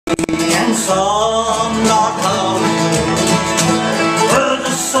and some not coming, but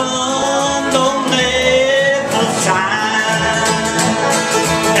the sun don't never shine,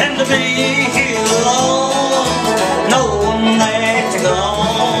 and to be here alone, knowing that you're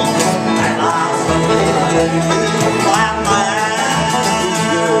gone, and I lose my mind.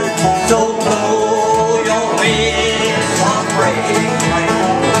 So blow your whistle, Breazeale.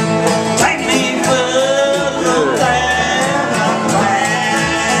 Take me further than the plan.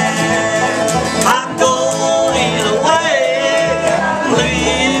 I'm going away,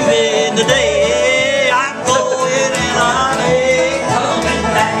 leaving today. I'm going and I ain't coming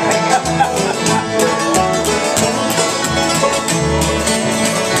back.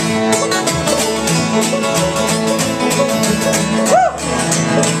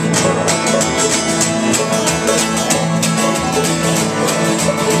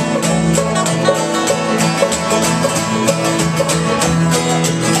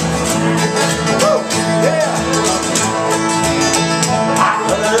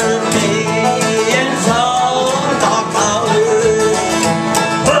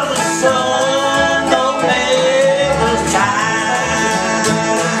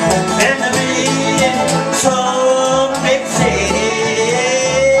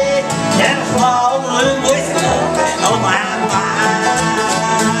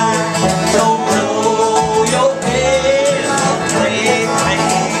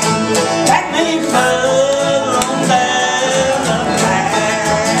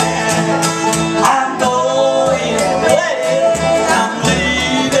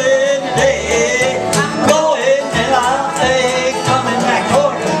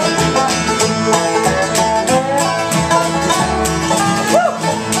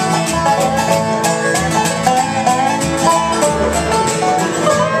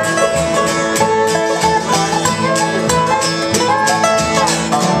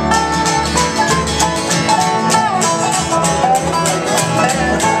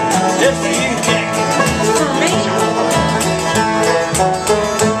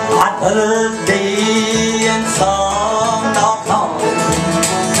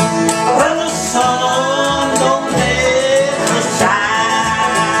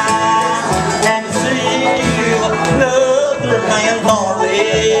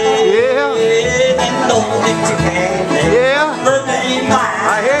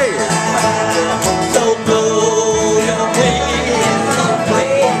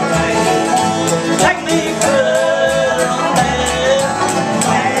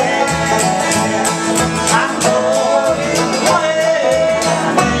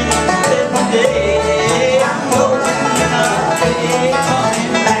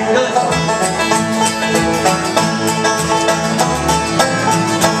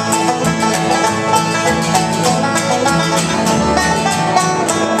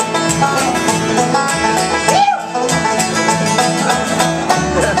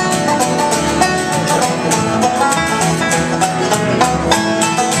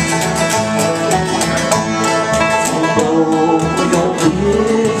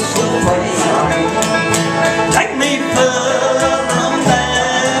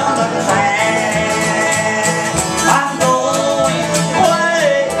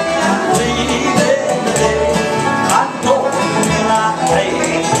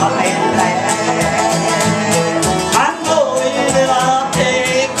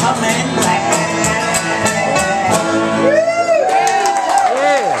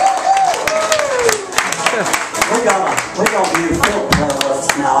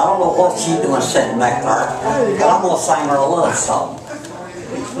 She's doing sitting back there. I'm gonna sing her a love song.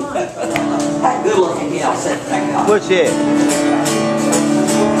 That good looking gal sitting back there. What's it?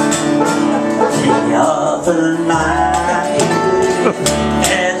 The other night,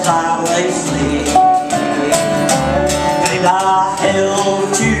 as I lay sleeping, and I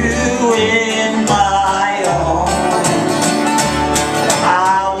held you in my arms. I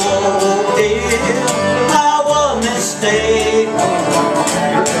woke in, I was mistaken.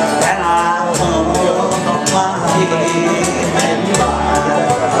 And I hung my head and cried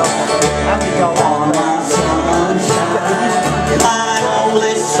on my sunshine, my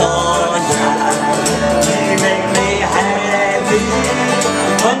only sunshine. You make me happy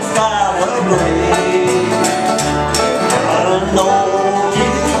when skies are gray. But I know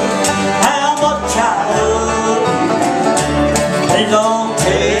you, how much I love you. They don't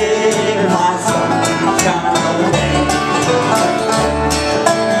take my sunshine away.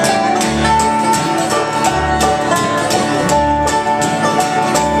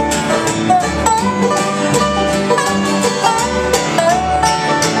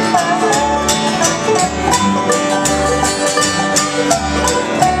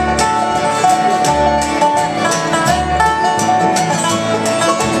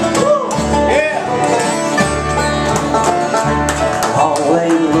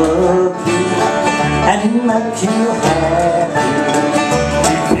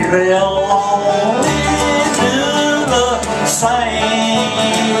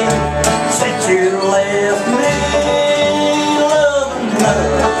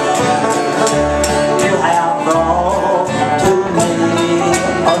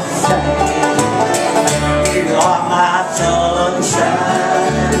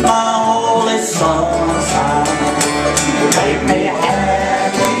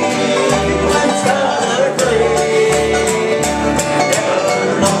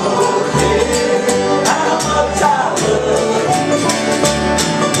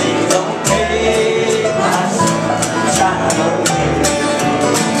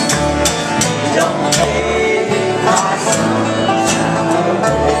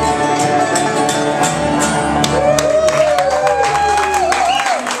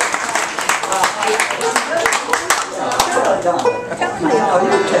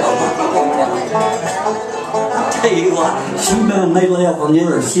 11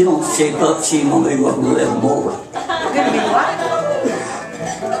 years, she don't shape up, she gonna be with me a little more. Gonna be what?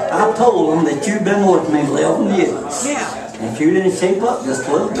 I told them that you've been with me 11 years. Yeah. And if you didn't shape up just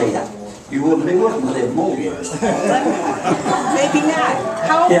a little bit, you wouldn't be with me a little more years. Maybe not.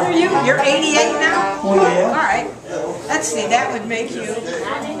 How old are you? You're 88 now? Oh, yeah. All right. Let's see, that would make you...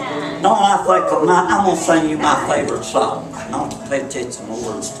 No, I think I'm going to sing you my favorite song. I'm going to pay attention to the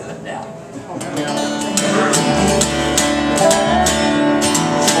words to it now.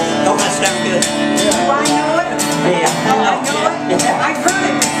 Don't that sound good? Do I know it? Yeah. Oh, I know it? Yeah. I've heard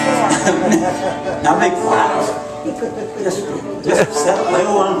it before. Now be quiet. Just sit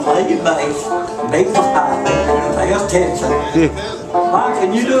still and play your bass. Be quiet. Pay attention. Mike, can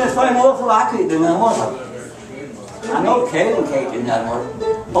you do anything with it? I can't do nothing with it. I know Kevin can't do nothing with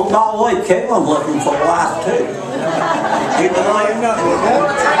it. Oh, by the way, Kevin's looking for a wife too. He was like nothing with that.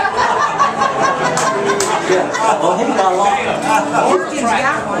 Yeah. Well, he's got a lot.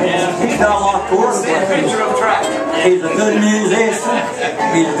 He's got a lot to work with. He's a good musician.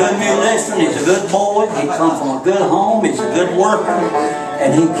 He's a good musician. He's a good boy. He comes from a good home. He's a good worker.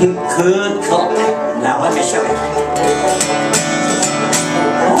 And he keeps good company. Now let me show you.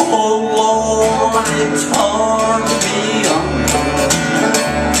 Oh Lord, it's hard to be young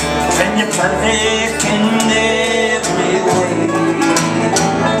when you're perfect in every way.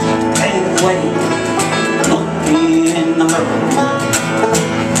 Anyway, look in the mirror.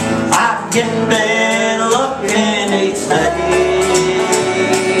 I get better looking each day.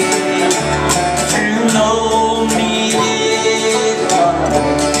 To know me is hard.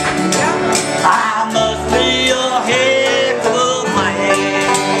 I must be a heck of a man.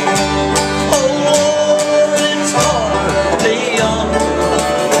 Oh Lord, it's hard to be young.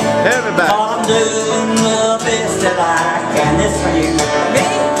 Everybody. But I'm doing the best that I can. This for you.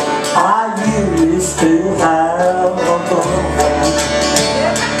 I used to have a girlfriend,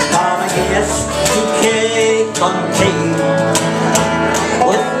 but I guess she cake on tea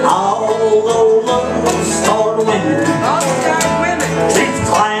with all those star women. All-star women. She's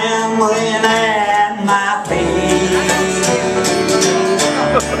clambering at my feet.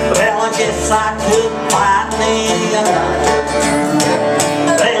 Well, I guess I could find me another.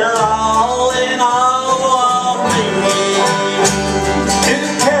 They're all in all of me. Who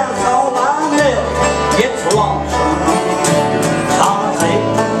cares all I know gets lonesome. I'll take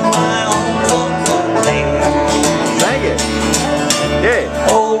my own company. Sing it. Yeah.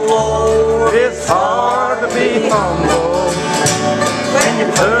 Oh Lord, It's hard to be humble when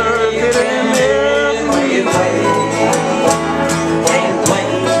you're perfect in every way. Can't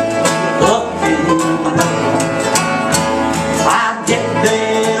wait, looking my way. I get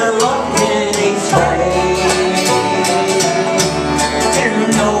there looking each day. You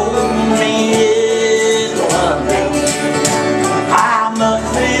know me is lovely. I must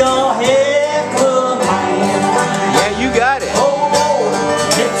be a heck of a man. Yeah, you got it. Oh Lord,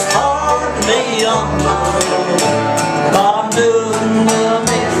 it's hard to be young, but I'm doing the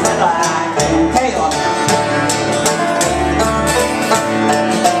best that I can. Hang on.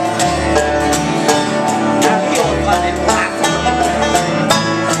 Now he'll find it right.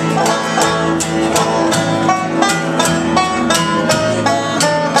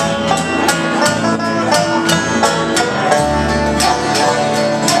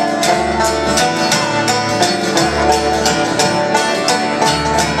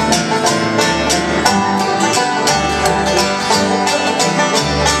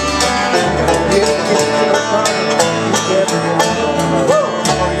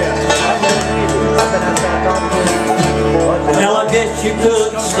 Well, I guess you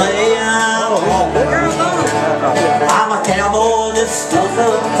could say I'm home. I'm a cowboy that's stuck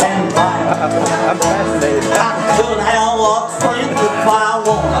up and fight. I'm fascinated. I could have lots of friends if I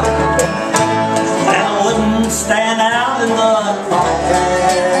wanted, and I wouldn't stand out in the crowd.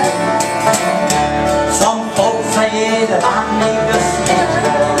 Some folks say that I need to stand.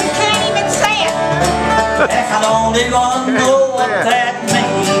 You can't even say it. Heck, I don't even know what that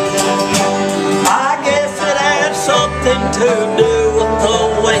means. I guess it has something to do with the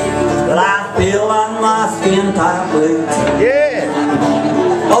way that I feel on my skin tight blue jeans. Yeah.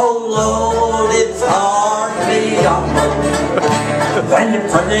 Oh Lord, it's hard to be young when you're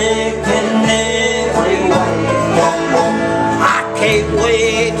perfect in every way. I can't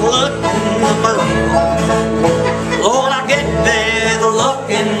wait to look in the mirror. Lord, I get better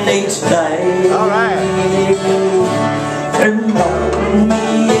looking each day. All right. To know me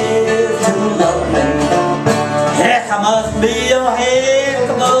is to love me. Heck, I must be a heck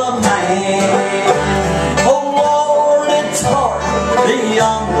of a man. Oh Lord, it's hard to be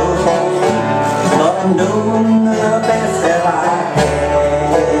young, but I'm doing the best that I can.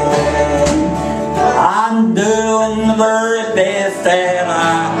 best that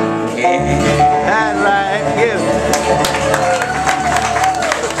I can. That's right. Give it.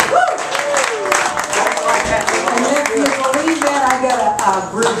 And if you believe that, I got a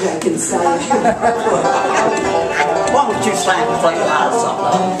bridge I can sing. Why don't you sing and play loud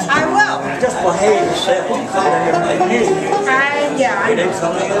something? I will. Just behave yourself and come there and make music. Yeah, I You do know.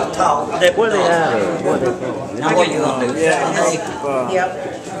 something else, talk. What are they out of? What are they called? Now what are you gonna do? Yep.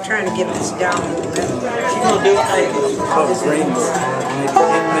 I'm trying to get this down a little bit. She gonna do it later. That's where they from.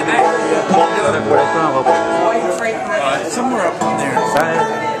 White freight line. Somewhere up in there.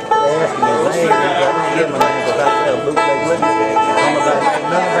 Sign. They asking me his name. I don't give my name because I sell bootleg liquor. I'm about to make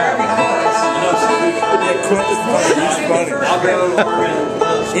none about it. Yeah, Cliff is funny. He's funny.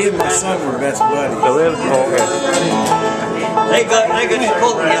 He and my son were best buddies. So they'll call it. They got your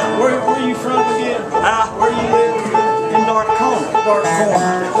coat together. Where are you from again? Where you live? In Dark Corner. Dark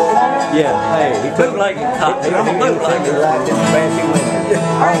Corner. Yeah, hey, he took Bootlegging cop. I'm a he bootlegger. like this fancy women.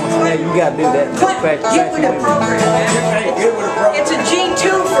 Yeah, you gotta do that. Clint, get with the program, man. Hey, get with a brother. It's a G2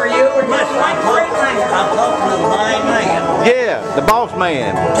 for you. We're just white freight line. I'm talking to the main man. Yeah, the boss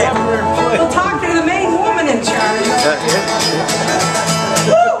man. We'll talk to the main woman in charge.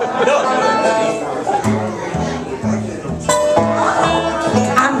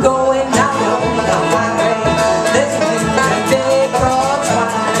 I'm going down the highway, listening to big frogs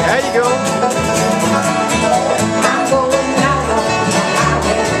fly. There you go. I'm going down the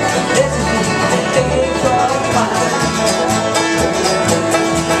highway, listening to big frogs fly.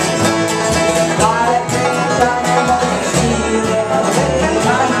 Like dreams I never see them in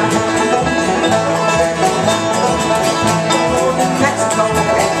my mind. Mexico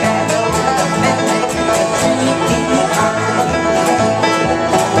and Canada, and they treat me fine.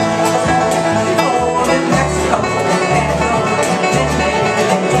 Oh, in Mexico and Canada, and they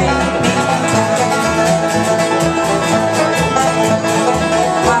treat me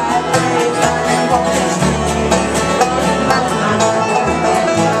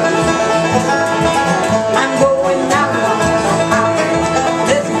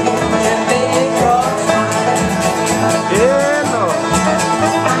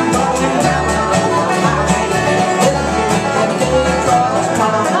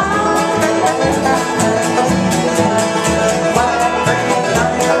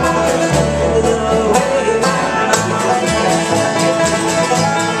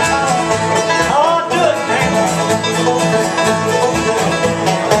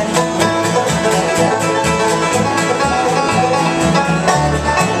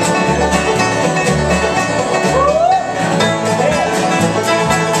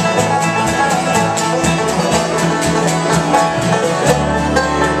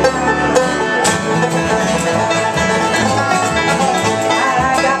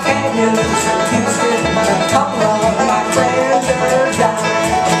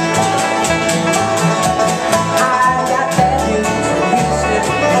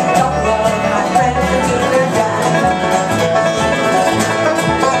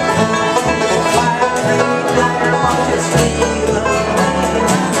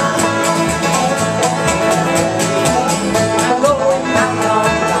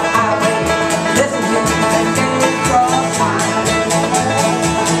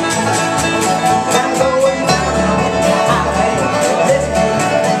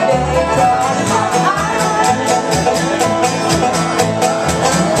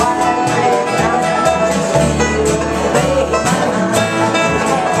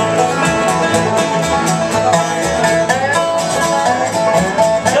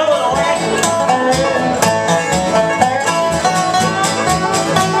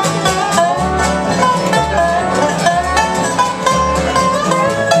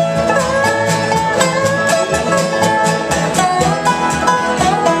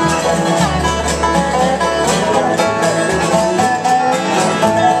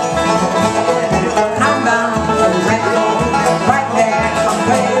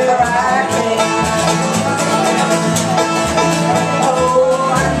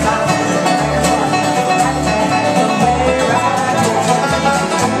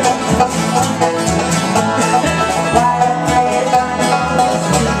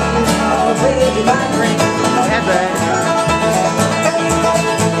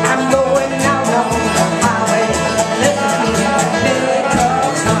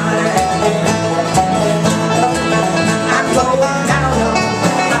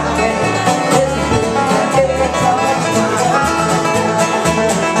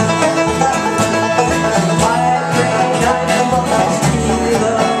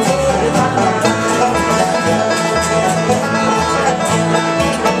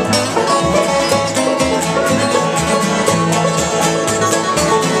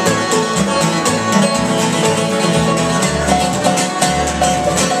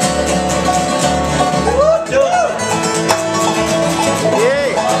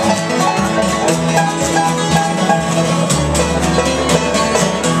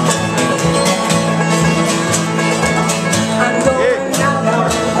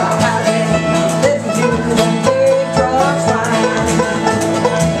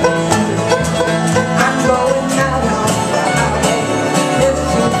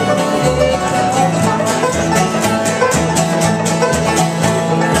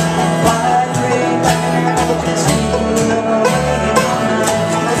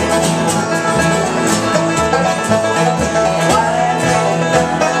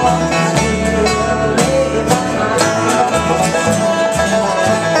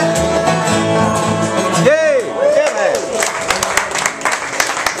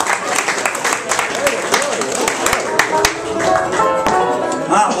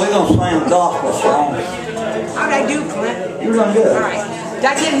gonna sing a gospel song. How'd I do, Clint? You're doing good. All right. Did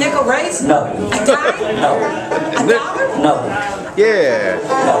I get a nickel raise? No. A dime? No. A dollar? No. Yeah.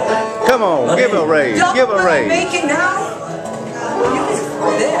 No. Come on, give her a raise. Double Give her a what I'm raise. making now? You was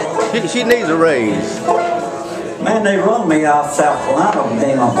dead. She needs a raise. Man, they run me off South Carolina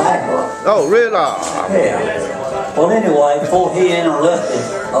being on backward. Oh, really? Yeah. Well, anyway, before he interrupted,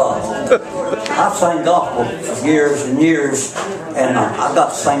 I sang gospel for years and years, and I got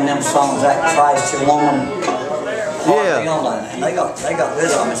to sing them songs that Christ and woman. Yeah. And they got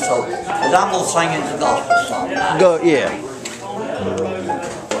rid of me, so but I'm gonna sing into gospel song. Go, yeah.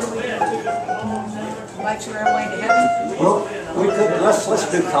 Light your way to heaven. Well, we could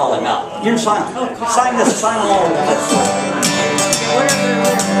let's do calling out. You can sing this, sing along with this.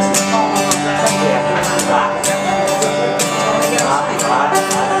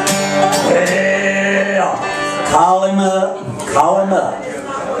 Well, call him up, call him up.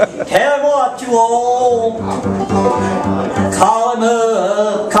 Tell him what you want. Call him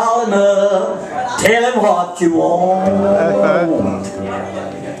up, call him up. Tell him what you want.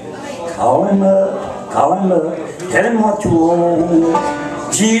 Call him up, call him up. Tell him what you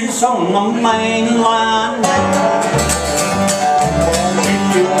want. Jesus on the main line.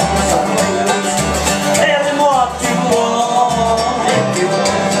 If you want some news, tell him what you want. If you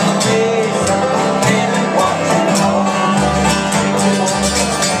want some peace, tell him what you want.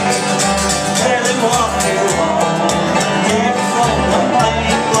 Tell him what you want. Jesus on the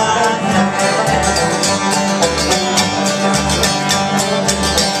main line.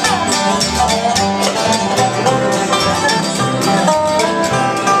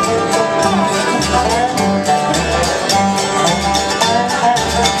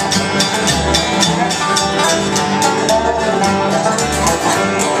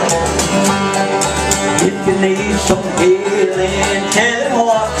 If you need some healing, tell him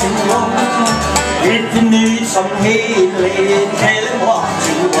what you want. If you need some healing, tell him what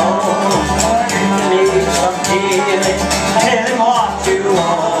you want. If you need some healing, tell him what you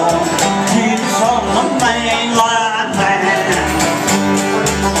want. Jesus on the main line, man.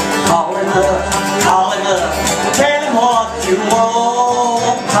 Call him up, tell him what you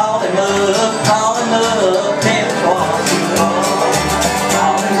want. Call him up, tell him what you want.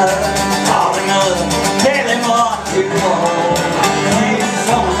 Call him up, tell him what you want. Jesus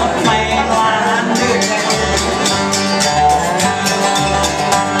on the main line,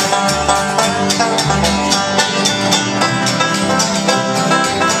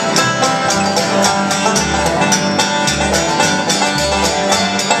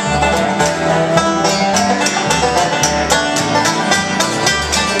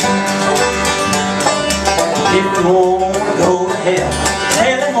 if you want to go to hell,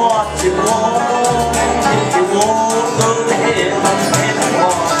 tell him what you want. If you want to go to hell, tell him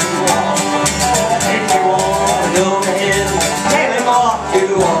what you want. If you want to go to hell, tell him what you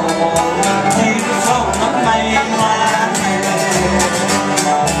want. Jesus on the main line.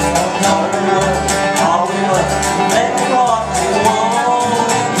 Call him up, tell him what you want.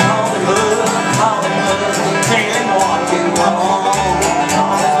 Call him up, tell him what you want.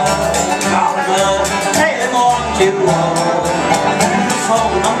 Call him up, tell him what you want. Jesus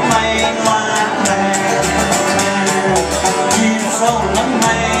on the main line, man. Jesus on the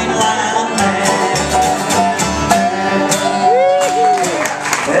main line, man.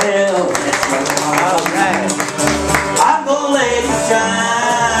 Well, I'm gonna let it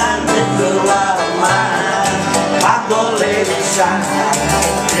shine, this little light of mine. I'm gonna let it shine,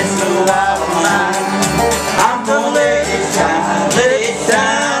 this little light of mine. I'm gonna let it shine, let it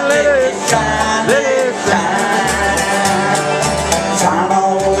shine, let it shine, let it shine. Shine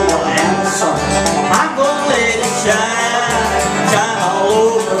all over the land of sun. I'm gonna let it shine, shine all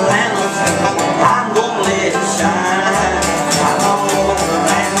over the land of sun. I'm gonna let it shine, shine all over the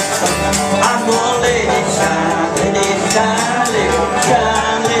land of sun. I'm gonna let it shine, let it shine, let it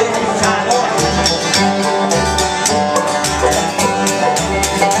shine, let it shine.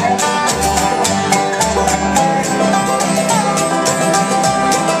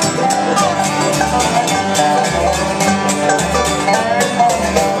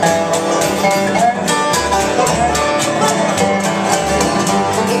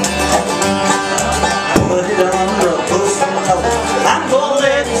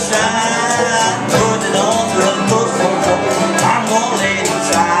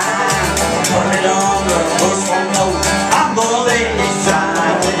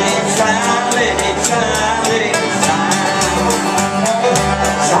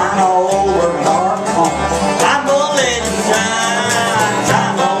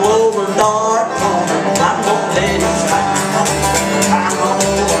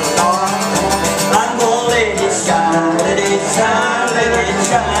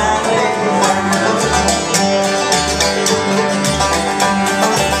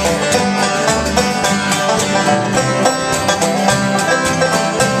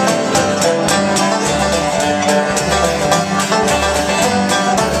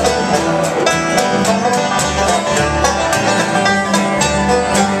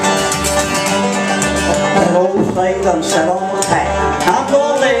 done set on the tack. I'm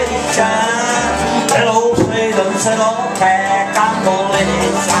gonna let it shine. That old sleigh done set on the tack. I'm gonna let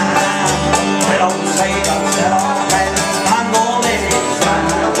it shine. That old sleigh done set on the tack. I'm gonna let it shine.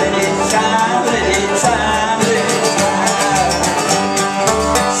 Let it shine, let it shine, let it shine.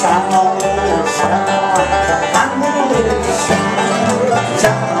 Shine all over, shine all over. I'm gonna let it shine.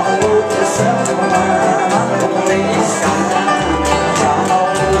 Shine all over, shine all over. I'm gonna let it shine. Shine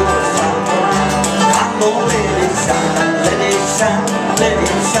all over, shine all over. I'm gonna let it shine. Let it shine, let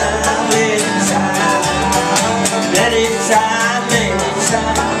it shine, let it shine. Let it shine, let it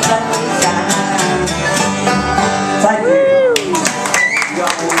shine, let it shine. Thank you.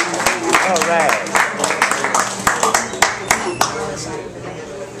 All right.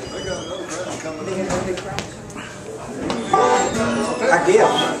 I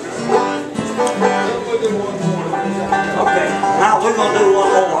guess. Okay, now we're going to do one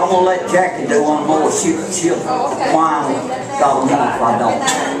more. I'm going to let Jackie do one more. She'll whine. God, if I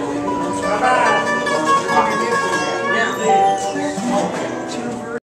don't.